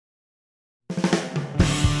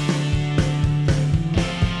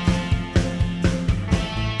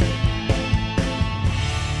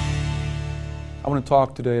want to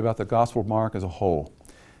talk today about the Gospel of Mark as a whole.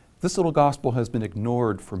 This little gospel has been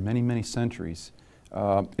ignored for many, many centuries.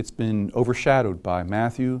 It's been overshadowed by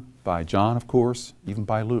Matthew, by John, of course, even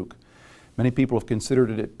by Luke. Many people have considered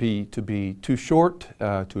it to be too short,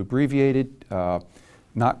 too abbreviated,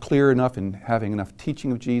 not clear enough in having enough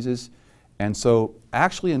teaching of Jesus. And so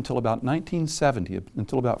actually until about 1970,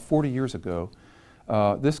 until about 40 years ago,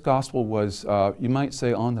 this gospel was, you might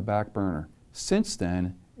say, on the back burner. Since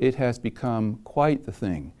then, it has become quite the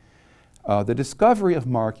thing. The discovery of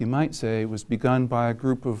Mark, you might say, was begun by a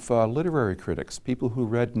group of literary critics, people who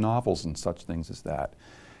read novels and such things as that.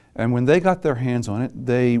 And when they got their hands on it,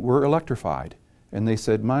 they were electrified. And they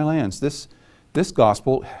said, my lands, this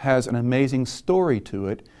gospel has an amazing story to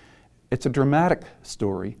it. It's a dramatic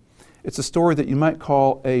story. It's a story that you might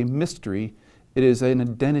call a mystery. It is an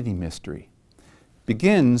identity mystery.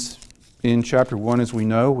 Begins in chapter 1, as we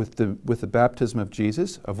know, with the baptism of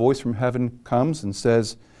Jesus. A voice from heaven comes and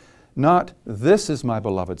says, not, this is my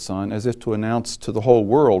beloved Son, as if to announce to the whole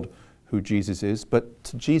world who Jesus is, but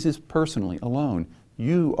to Jesus personally, alone.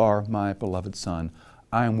 You are my beloved Son.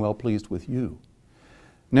 I am well pleased with you.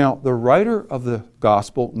 Now, the writer of the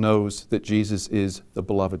gospel knows that Jesus is the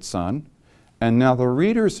beloved Son, and now the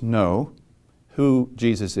readers know who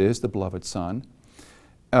Jesus is, the beloved Son,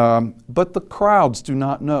 but the crowds do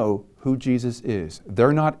not know who Jesus is.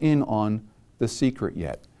 They're not in on the secret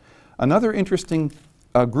yet. Another interesting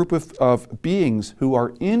group of beings who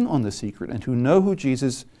are in on the secret and who know who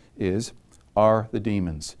Jesus is are the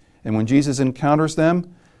demons. And when Jesus encounters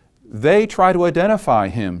them, they try to identify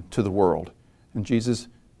him to the world. And Jesus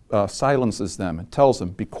silences them and tells them,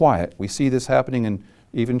 be quiet. We see this happening in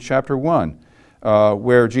even chapter 1,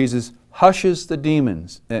 where Jesus hushes the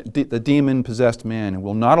demons, the demon-possessed man, and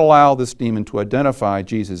will not allow this demon to identify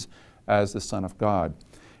Jesus as the Son of God.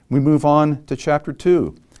 We move on to chapter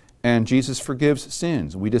 2, and Jesus forgives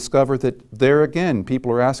sins. We discover that there again,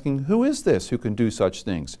 people are asking, who is this who can do such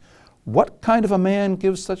things? What kind of a man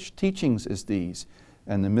gives such teachings as these?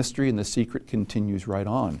 And the mystery and the secret continues right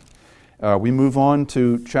on. We move on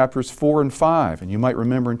to chapters 4 and 5, and you might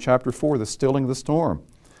remember in chapter 4, the stilling of the storm.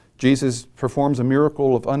 Jesus performs a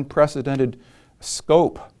miracle of unprecedented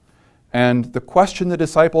scope. And the question the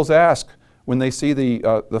disciples ask when they see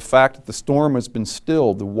the fact that the storm has been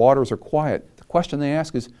stilled, the waters are quiet, the question they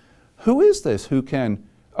ask is, who is this who can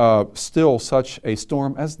still such a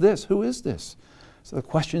storm as this? Who is this? So the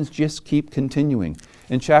questions just keep continuing.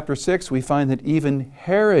 In chapter 6, we find that even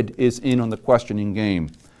Herod is in on the questioning game.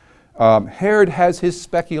 Herod has his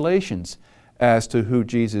speculations as to who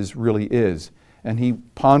Jesus really is. And he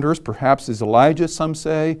ponders, perhaps is Elijah, some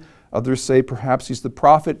say. Others say perhaps he's the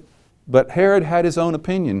prophet. But Herod had his own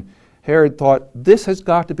opinion. Herod thought, this has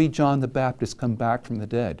got to be John the Baptist come back from the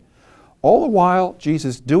dead. All the while,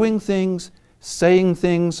 Jesus doing things, saying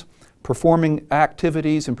things, performing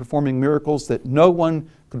activities and performing miracles that no one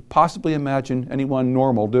could possibly imagine anyone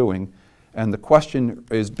normal doing. And the question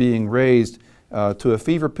is being raised to a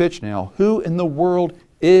fever pitch now. Who in the world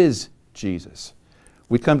is Jesus?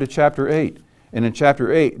 We come to chapter 8. And in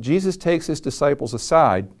chapter 8, Jesus takes his disciples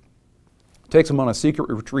aside, takes them on a secret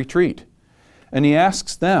retreat, and he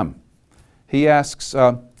asks them,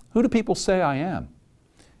 who do people say I am?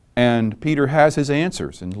 And Peter has his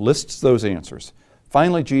answers and lists those answers.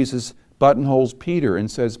 Finally, Jesus buttonholes Peter and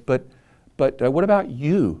says, but what about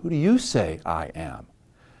you? Who do you say I am?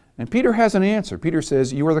 And Peter has an answer. Peter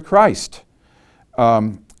says, you are the Christ.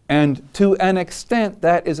 And to an extent,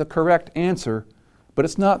 that is a correct answer, but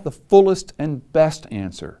it's not the fullest and best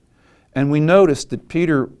answer. And we notice that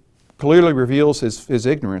Peter clearly reveals his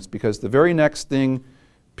ignorance, because the very next thing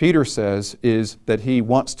Peter says is that he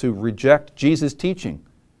wants to reject Jesus' teaching,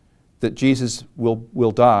 that Jesus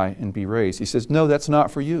will die and be raised. He says, no, that's not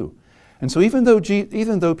for you. And so even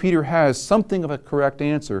though Peter has something of a correct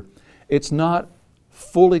answer, it's not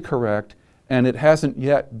fully correct, and it hasn't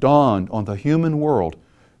yet dawned on the human world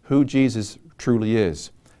who Jesus truly is.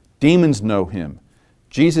 Demons know him.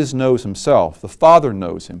 Jesus knows himself. The Father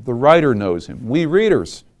knows him. The writer knows him. We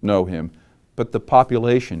readers know him. But the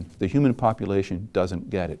population, the human population, doesn't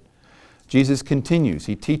get it. Jesus continues.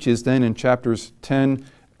 He teaches then in chapters 10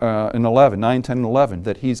 and 11, 9, 10, and 11,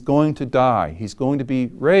 that he's going to die. He's going to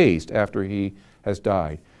be raised after he has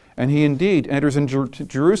died. And he indeed enters into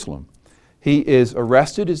Jerusalem. He is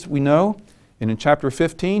arrested, as we know. And in chapter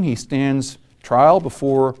 15, he stands trial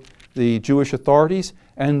before the Jewish authorities.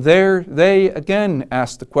 And there they again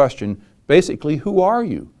ask the question, basically, who are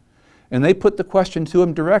you? And they put the question to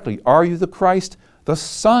him directly, are you the Christ, the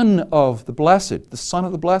Son of the Blessed, the Son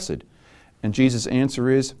of the Blessed? And Jesus' answer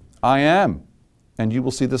is, I am. And you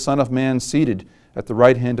will see the Son of Man seated at the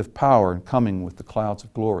right hand of power and coming with the clouds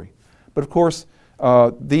of glory. But of course,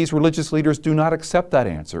 these religious leaders do not accept that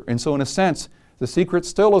answer. And so in a sense, the secret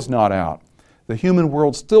still is not out. The human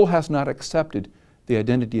world still has not accepted the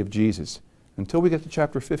identity of Jesus until we get to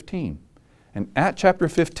chapter 15. And at chapter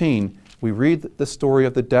 15, we read the story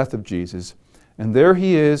of the death of Jesus. And there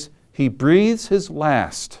he is. He breathes his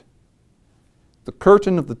last. The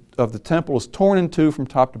curtain of the temple is torn in two from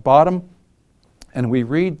top to bottom. And we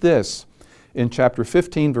read this in chapter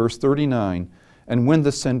 15, verse 39. And when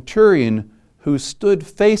the centurion who stood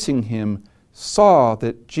facing him saw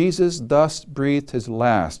that Jesus thus breathed his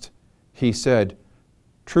last, he said,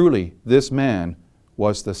 "Truly, this man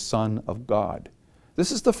was the Son of God."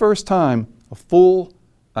 This is the first time a full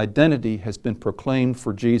identity has been proclaimed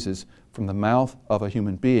for Jesus from the mouth of a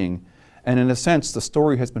human being. And in a sense, the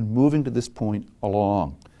story has been moving to this point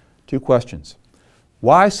along. Two questions.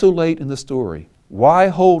 Why so late in the story? Why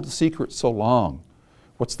hold the secret so long?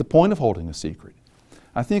 What's the point of holding a secret?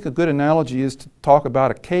 I think a good analogy is to talk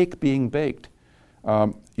about a cake being baked.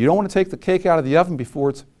 You don't want to take the cake out of the oven before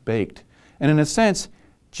it's baked. And in a sense,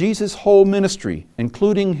 Jesus' whole ministry,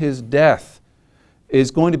 including his death,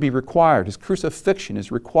 is going to be required. His crucifixion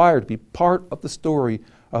is required to be part of the story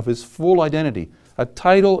of his full identity. A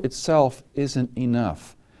title itself isn't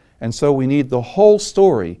enough. And so we need the whole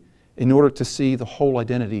story in order to see the whole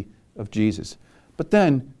identity of Jesus. But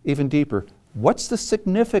then, even deeper, what's the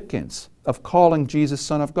significance of calling Jesus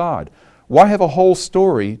Son of God? Why have a whole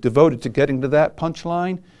story devoted to getting to that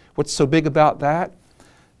punchline? What's so big about that?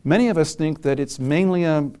 Many of us think that it's mainly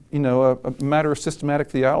a matter of systematic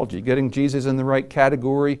theology, getting Jesus in the right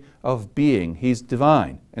category of being. He's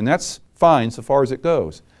divine, and that's fine so far as it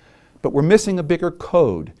goes. But we're missing a bigger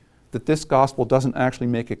code that this gospel doesn't actually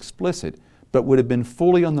make explicit, but would have been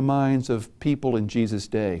fully on the minds of people in Jesus'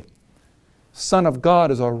 day. Son of God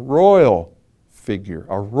is a royal figure,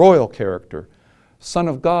 a royal character. Son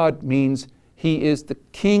of God means he is the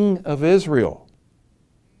King of Israel.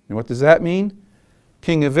 And what does that mean?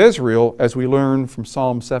 King of Israel, as we learn from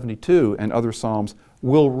Psalm 72 and other Psalms,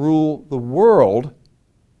 will rule the world.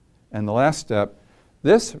 And the last step,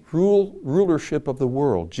 this rulership of the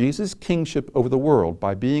world, Jesus' kingship over the world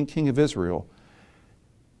by being King of Israel,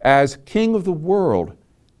 as King of the world,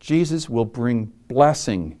 Jesus will bring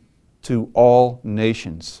blessing to all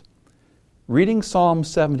nations. Reading Psalm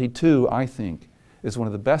 72, I think, is one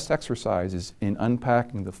of the best exercises in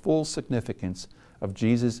unpacking the full significance of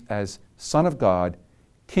Jesus as Son of God,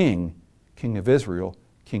 King, King of Israel,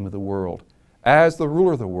 King of the world. As the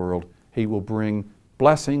ruler of the world, he will bring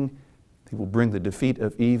blessing, he will bring the defeat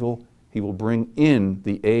of evil, he will bring in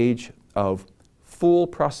the age of full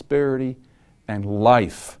prosperity and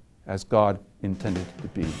life as God intended it to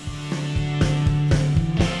be.